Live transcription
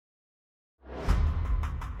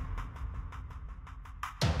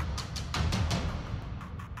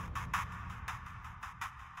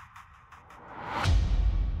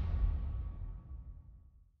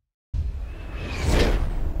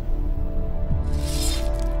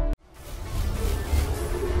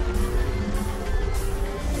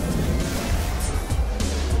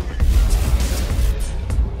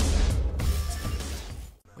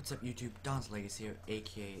YouTube, Don's Legacy here,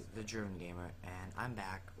 aka the German Gamer, and I'm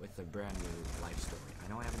back with a brand new life story. I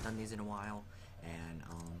know I haven't done these in a while, and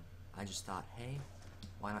I just thought, hey,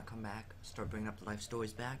 why not come back, start bringing up the life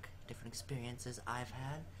stories back, different experiences I've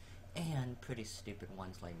had, and pretty stupid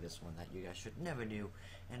ones like this one that you guys should never do,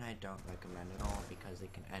 and I don't recommend at all because they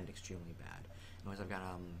can end extremely bad. Anyways, I've got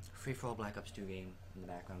free-for-all Black Ops 2 game in the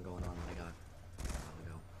background going on that I got a while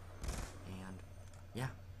ago, and yeah.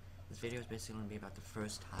 This video is basically going to be about the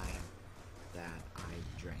first time that I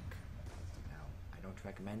drank. Now, I don't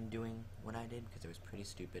recommend doing what I did because it was pretty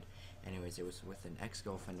stupid. Anyways, it was with an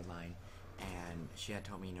ex-girlfriend of mine, and she had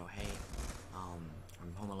told me, hey,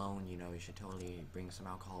 I'm home alone, you should totally bring some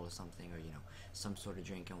alcohol or something, or, some sort of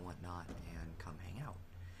drink and whatnot, and come hang out.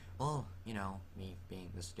 Well, me being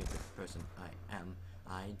the stupid person I am,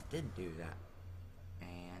 I did do that.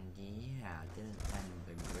 And yeah, it didn't end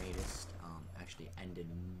the greatest, actually ended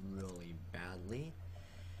really badly,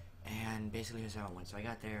 and basically here's how it went. So I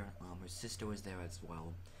got there, her sister was there as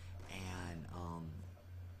well, and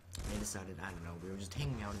they decided, I don't know, we were just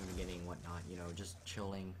hanging out in the beginning and whatnot, just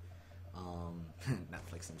chilling,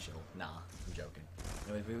 Netflix and chill, nah, I'm joking.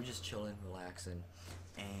 Anyway, we were just chilling, relaxing,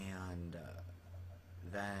 and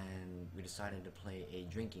then we decided to play a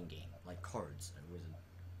drinking game, like cards. It was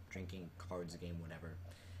a drinking cards game, whatever,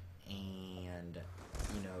 and it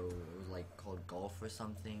was like called golf or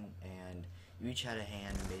something, and you each had a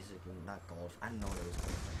hand, and basically, not golf, I don't know what it was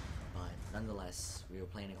called, but nonetheless, we were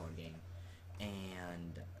playing a card game,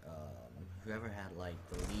 and whoever had like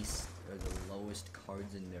the least or the lowest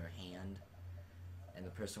cards in their hand, and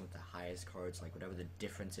the person with the highest cards, like whatever the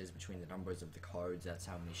difference is between the numbers of the cards, that's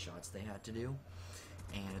how many shots they had to do.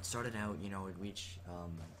 And it started out, we'd each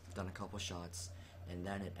done a couple shots, and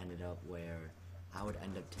then it ended up where I would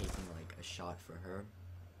end up taking like a shot for her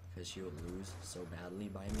because she would lose so badly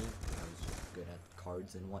by me. I was just good at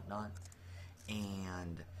cards and whatnot,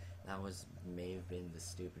 and that may have been the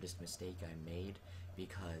stupidest mistake I made,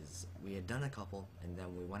 because we had done a couple, and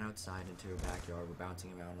then we went outside into her backyard. We're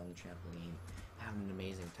bouncing around on the trampoline, having an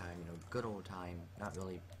amazing time, good old time, not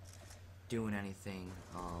really doing anything,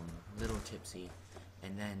 little tipsy,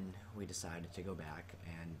 and then we decided to go back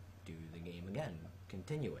and do the game again,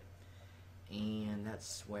 continue it, and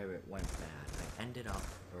that's where it went bad. It ended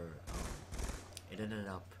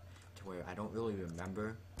up to where I don't really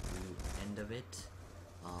remember the end of it.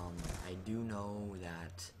 I do know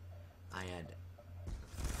that I had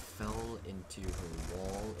fell into her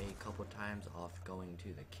wall a couple times off going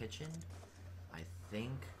to the kitchen, I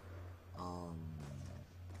think.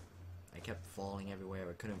 I kept falling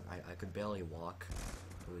everywhere. I could barely walk.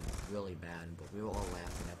 It was really bad, but we were all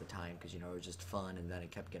laughing at the time because, it was just fun, and then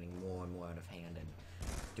it kept getting more and more out of hand and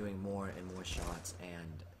doing more and more shots,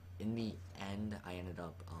 and in the end, I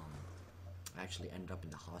actually ended up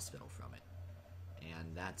in the hospital from it,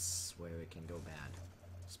 and that's where it can go bad,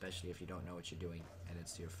 especially if you don't know what you're doing and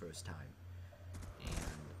it's your first time,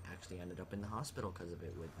 and actually ended up in the hospital because of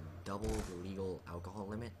it, with double the legal alcohol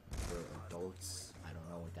limit for adults. I don't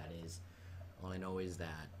know what that is. All I know is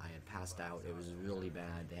that I had passed out. It was really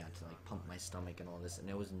bad. They had to like pump my stomach and all this, and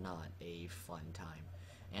it was not a fun time.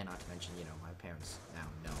 And not to mention, my parents now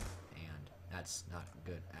know, and that's not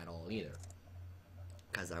good at all either.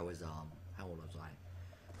 Cause I was how old was I?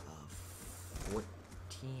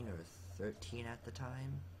 14 or 13 at the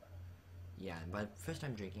time. Yeah, and by first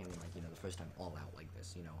time drinking, I mean like the first time all out like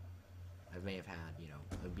this. I may have had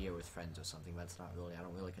a beer with friends or something. That's not really. I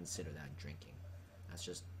don't really consider that drinking. That's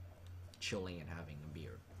just chilling and having a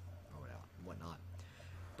beer or whatnot.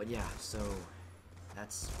 But yeah, so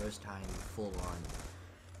that's first time full on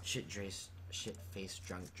shit-faced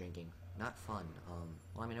drunk drinking. Not fun.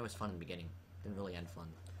 Well, I mean, it was fun in the beginning. Didn't really end fun.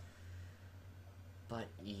 But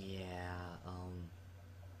yeah,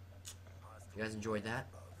 if you guys enjoyed that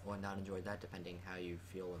or not enjoyed that, depending how you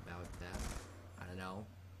feel about that, I don't know.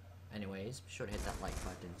 Anyways, be sure to hit that like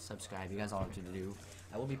button, subscribe. You guys all know what to do.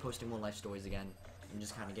 I will be posting more life stories again. I'm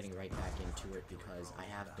just kind of getting right back into it because I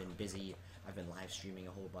have been busy. I've been live streaming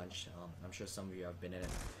a whole bunch. I'm sure some of you have been in it.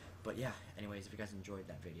 But yeah, anyways, if you guys enjoyed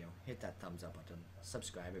that video, hit that thumbs up button,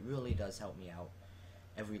 subscribe. It really does help me out.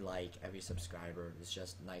 Every like, every subscriber, it's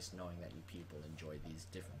just nice knowing that you people enjoy these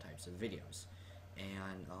different types of videos.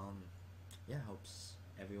 And yeah, hopes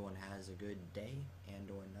everyone has a good day and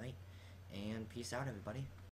or night. And peace out, everybody.